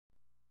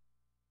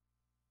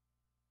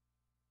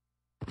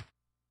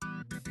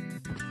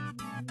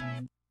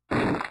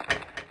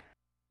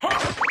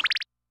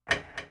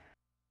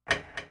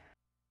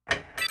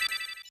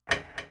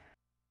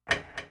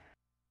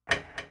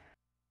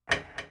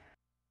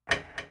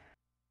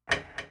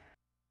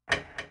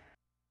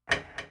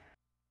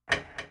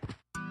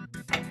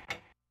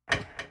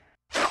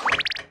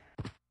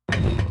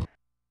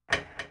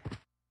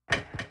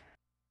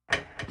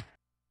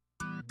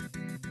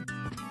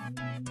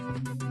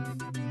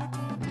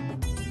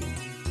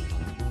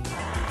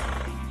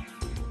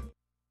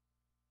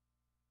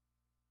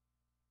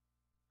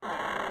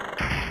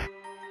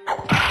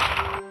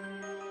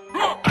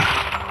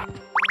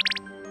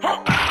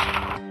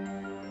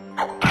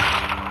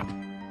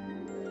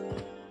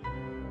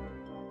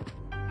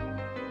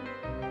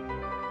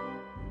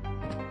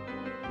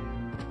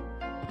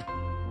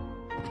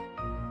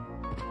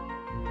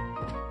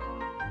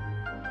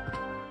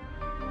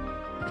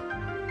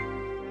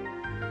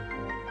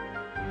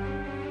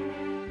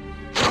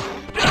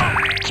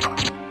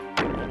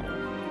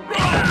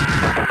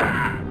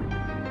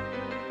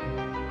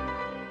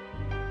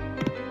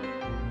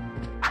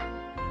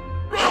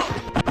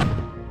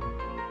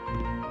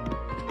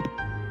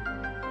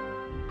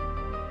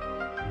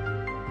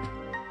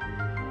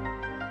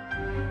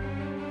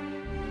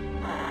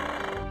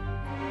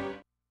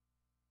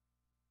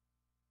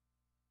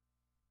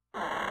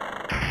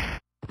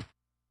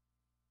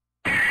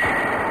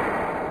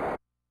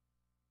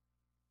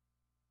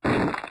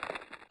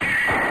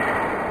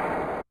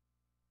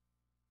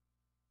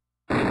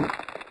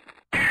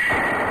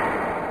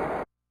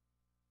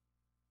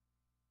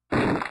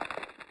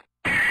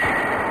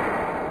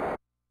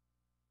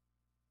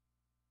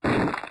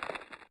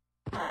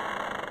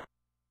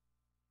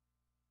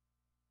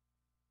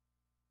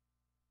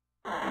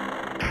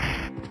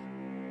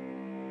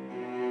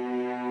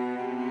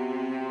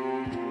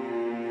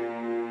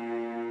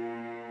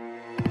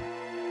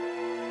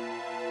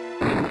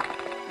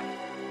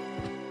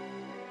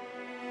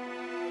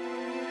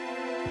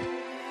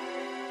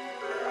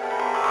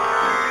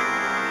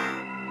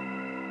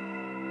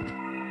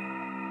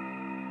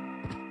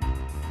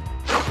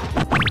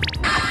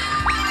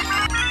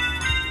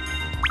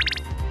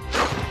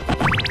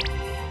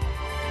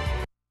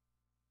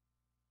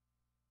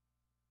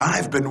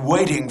I've been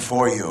waiting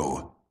for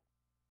you.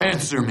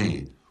 Answer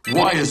me.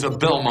 Why is a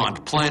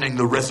Belmont planning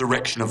the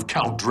resurrection of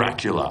Count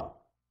Dracula?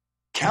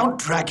 Count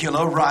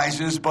Dracula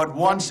rises but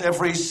once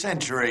every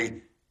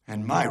century,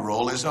 and my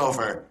role is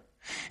over.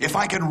 If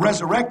I can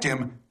resurrect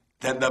him,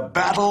 then the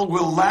battle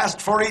will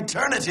last for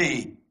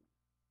eternity.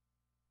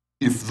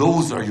 If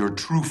those are your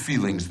true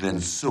feelings, then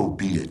so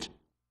be it.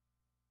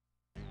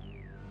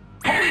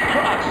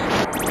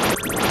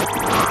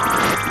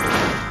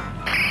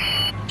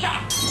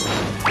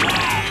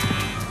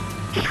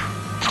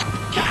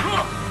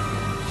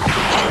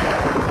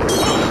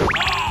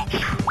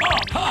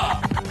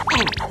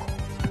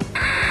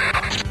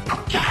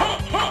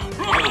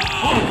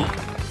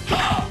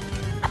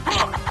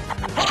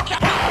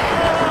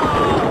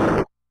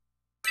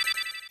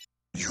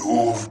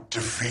 You've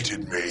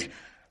defeated me,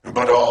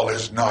 but all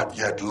is not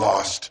yet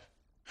lost.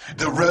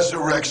 The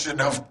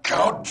resurrection of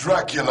Count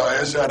Dracula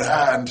is at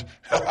hand.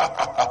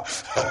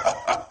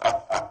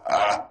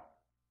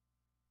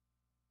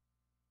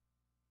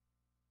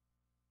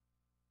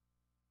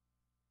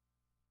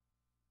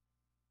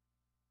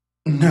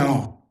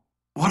 No.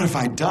 What have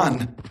I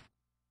done?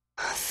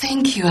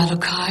 Thank you,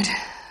 Alucard,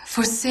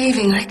 for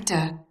saving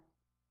Richter.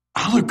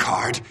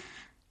 Alucard?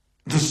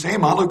 The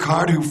same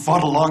Alucard who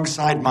fought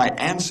alongside my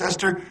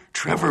ancestor,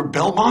 Trevor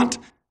Belmont?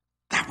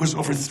 That was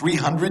over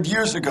 300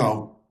 years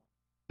ago.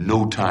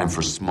 No time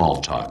for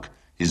small talk.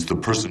 Is the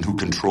person who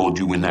controlled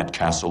you in that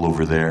castle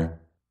over there?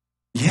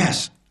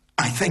 Yes,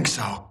 I think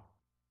so.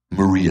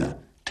 Maria,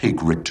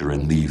 take Richter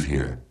and leave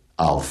here.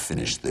 I'll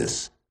finish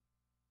this.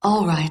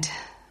 All right.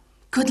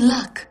 Good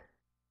luck.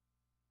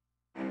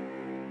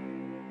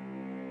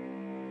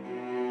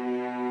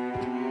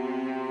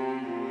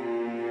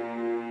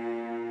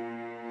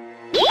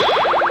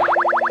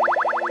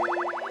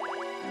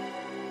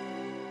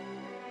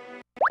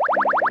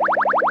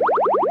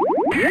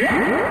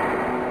 Yeah.